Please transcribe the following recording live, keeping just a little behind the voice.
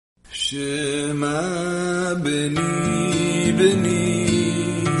Shema beni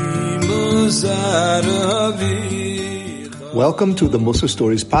beni Musar Avicha. Welcome to the Mussar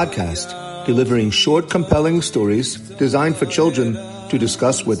Stories podcast, delivering short, compelling stories designed for children to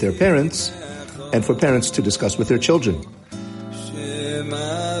discuss with their parents and for parents to discuss with their children.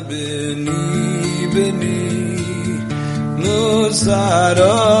 Shema beni beni Musar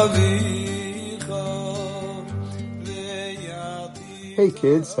Avicha. Hey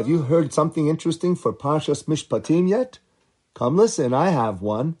kids, have you heard something interesting for Parshas Mishpatim yet? Come listen, I have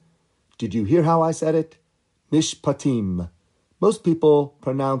one. Did you hear how I said it? Mishpatim. Most people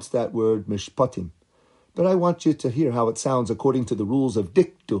pronounce that word Mishpatim, but I want you to hear how it sounds according to the rules of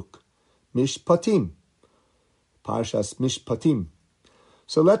Dikduk. Mishpatim. Parshas Mishpatim.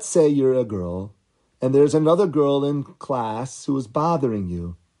 So let's say you're a girl, and there's another girl in class who is bothering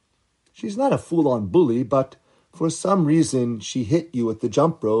you. She's not a full-on bully, but for some reason, she hit you with the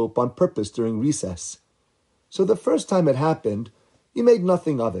jump rope on purpose during recess. So the first time it happened, you made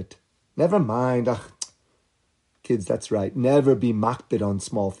nothing of it. Never mind. Kids, that's right. Never be makpid on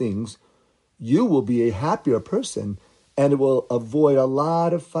small things. You will be a happier person, and it will avoid a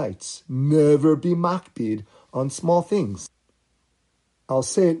lot of fights. Never be makpid on small things. I'll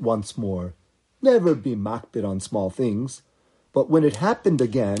say it once more. Never be makpid on small things. But when it happened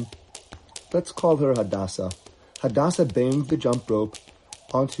again, let's call her Hadassah. Hadassah banged the jump rope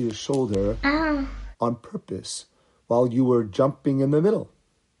onto your shoulder on purpose while you were jumping in the middle.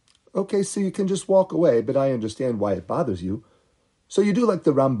 Okay, so you can just walk away, but I understand why it bothers you. So you do like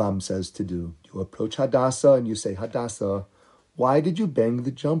the Rambam says to do. You approach Hadassah and you say, Hadassah, why did you bang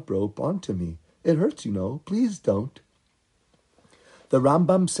the jump rope onto me? It hurts, you know. Please don't. The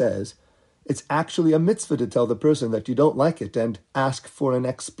Rambam says it's actually a mitzvah to tell the person that you don't like it and ask for an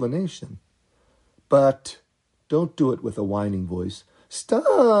explanation. But don't do it with a whining voice.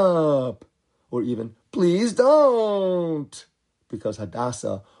 Stop! Or even, please don't! Because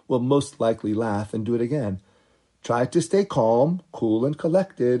Hadassah will most likely laugh and do it again. Try to stay calm, cool, and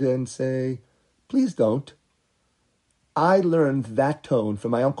collected and say, please don't. I learned that tone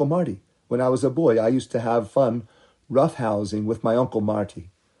from my Uncle Marty. When I was a boy, I used to have fun roughhousing with my Uncle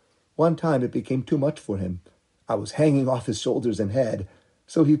Marty. One time it became too much for him. I was hanging off his shoulders and head,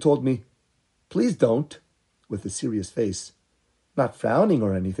 so he told me, please don't, with a serious face. Not frowning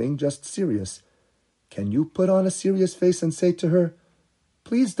or anything, just serious. Can you put on a serious face and say to her,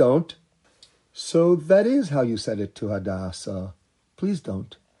 please don't? So that is how you said it to Hadassah. Please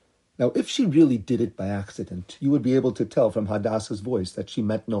don't. Now, if she really did it by accident, you would be able to tell from Hadassah's voice that she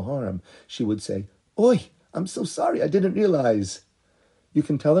meant no harm. She would say, Oi, I'm so sorry, I didn't realize. You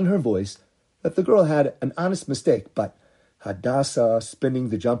can tell in her voice that the girl had an honest mistake, but Hadassah, spinning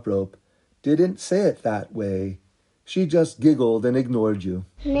the jump rope, didn't say it that way. She just giggled and ignored you.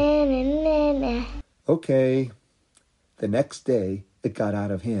 Okay. The next day, it got out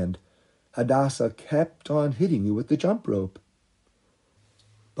of hand. Hadassah kept on hitting you with the jump rope.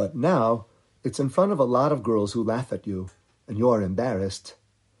 But now, it's in front of a lot of girls who laugh at you, and you're embarrassed.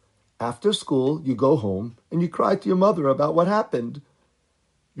 After school, you go home, and you cry to your mother about what happened.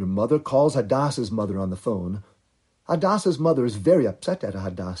 Your mother calls Hadassah's mother on the phone. Hadassah's mother is very upset at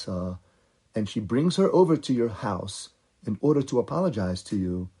Hadassah, and she brings her over to your house in order to apologize to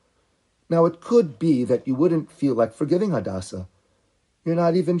you. Now, it could be that you wouldn't feel like forgiving Hadassah. You're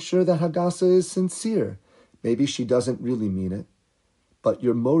not even sure that Hadassah is sincere. Maybe she doesn't really mean it. But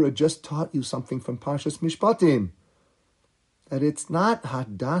your Mora just taught you something from Parshas Mishpatim. That it's not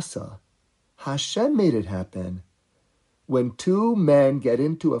Hadassah. Hashem made it happen. When two men get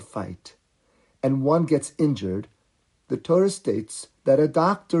into a fight and one gets injured, the Torah states that a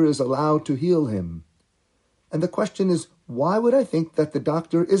doctor is allowed to heal him. And the question is, why would I think that the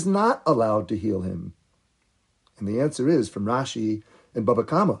doctor is not allowed to heal him? And the answer is from Rashi and Baba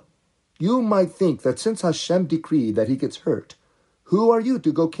Kama. You might think that since Hashem decreed that he gets hurt, who are you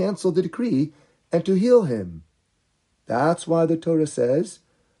to go cancel the decree and to heal him? That's why the Torah says,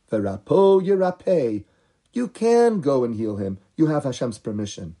 V'rapo yirapeh. You can go and heal him. You have Hashem's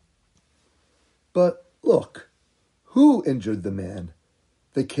permission. But look, who injured the man?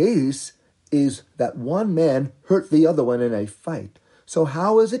 The case is that one man hurt the other one in a fight. So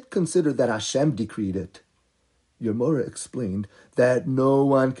how is it considered that Hashem decreed it? Your Mora explained that no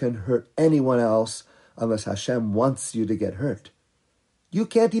one can hurt anyone else unless Hashem wants you to get hurt. You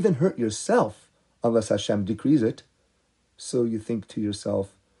can't even hurt yourself unless Hashem decrees it. So you think to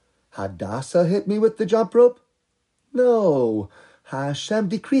yourself, Hadassah hit me with the jump rope? No, Hashem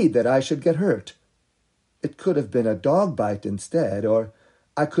decreed that I should get hurt. It could have been a dog bite instead, or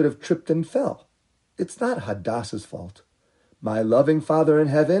I could have tripped and fell. It's not Hadassah's fault. My loving Father in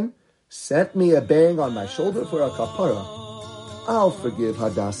heaven sent me a bang on my shoulder for a kapara, I'll forgive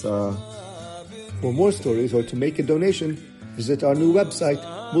Hadassah. For more stories or to make a donation, visit our new website,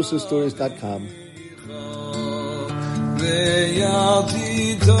 musastories.com.